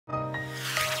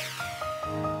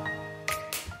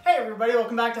everybody,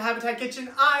 welcome back to Habitat Kitchen.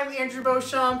 I'm Andrew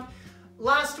Beauchamp.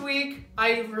 Last week,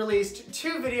 I released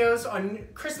 2 videos on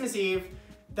Christmas Eve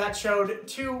that showed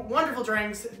 2 wonderful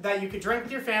drinks that you could drink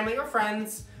with your family or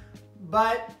friends,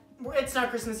 but it's not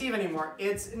Christmas Eve anymore.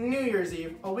 It's New Year's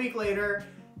Eve, a week later,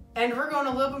 and we're going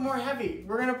a little bit more heavy.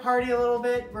 We're gonna party a little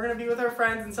bit, we're gonna be with our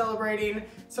friends and celebrating.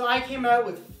 So I came out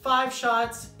with 5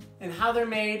 shots and how they're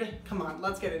made. Come on,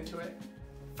 let's get into it.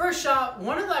 First shot,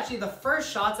 one of actually the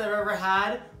first shots I've ever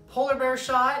had, polar bear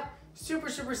shot. Super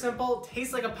simple,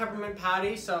 tastes like a peppermint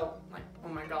patty, so like, oh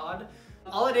my god.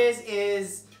 All it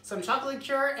is some chocolate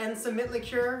liqueur and some mint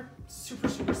liqueur.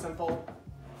 Super simple.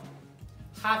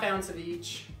 ½ ounce of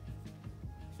each.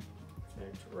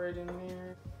 Right in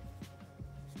there.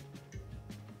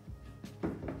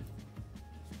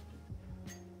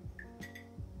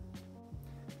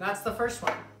 That's the first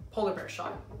one, polar bear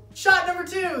shot. Shot number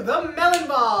 2, the melon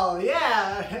ball.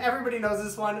 Yeah, everybody knows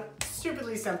this one.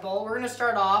 Stupidly simple. We're gonna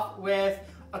start off with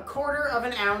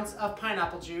 1/4 ounce of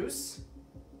pineapple juice.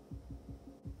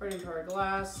 Right into our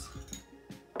glass.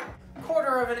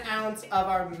 1/4 ounce of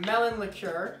our melon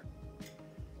liqueur.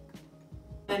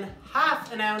 And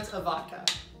 ½ ounce of vodka.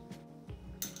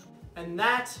 And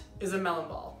that is a melon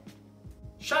ball.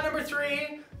 Shot number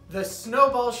 3, the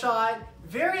snowball shot.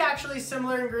 Very actually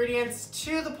similar ingredients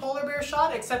to the polar bear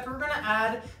shot, except we're gonna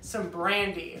add some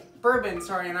brandy. Bourbon,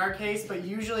 sorry, in our case, but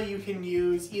usually you can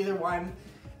use either one.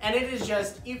 And it is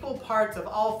just equal parts of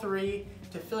all 3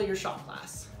 to fill your shot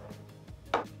glass.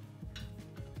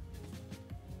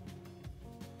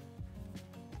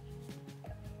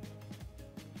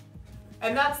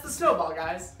 And that's the snowball,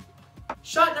 guys.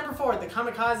 Shot number 4, the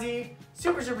kamikaze.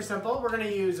 Super simple. We're gonna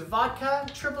use vodka,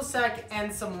 triple sec,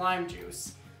 and some lime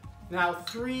juice. Now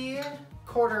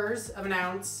 3/4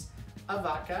 ounce of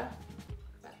vodka.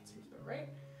 That seems about right.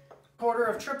 1/4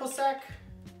 of triple sec.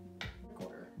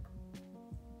 1/4.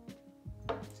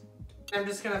 I'm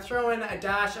just gonna throw in a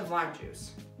dash of lime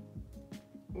juice.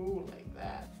 Ooh, like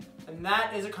that. And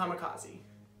that is a kamikaze.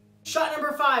 Shot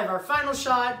number 5, our final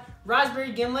shot,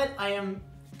 raspberry gimlet. I am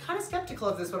kind of skeptical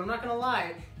of this one, I'm not gonna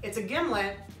lie. It's a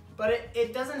gimlet, but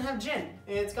it doesn't have gin.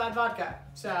 It's got vodka,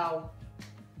 so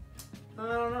I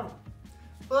don't know.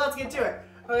 Well, let's get to it.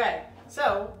 Okay,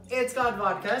 so it's got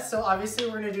vodka, so obviously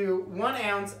we're gonna do 1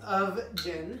 ounce of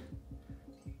gin,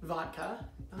 vodka,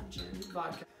 not gin,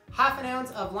 vodka. ½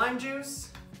 ounce of lime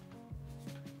juice,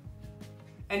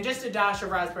 and just a dash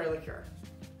of raspberry liqueur.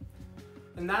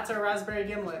 And that's our raspberry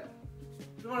gimlet.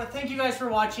 I want to thank you guys for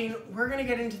watching. We're gonna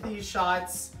get into these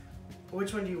shots.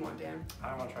 Which one do you want, Dan?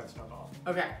 I want to try the snowball.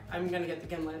 Okay, I'm gonna get the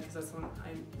gimlet because that's the one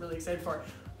I'm really excited for.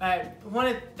 I want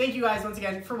to thank you guys once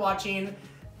again for watching.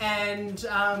 And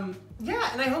yeah,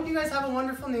 and I hope you guys have a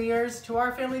wonderful New Year's. To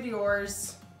our family, to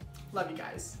yours. Love you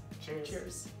guys. Cheers.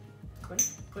 Cheers. Clink,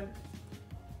 clink.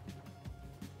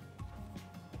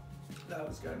 That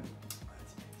was good.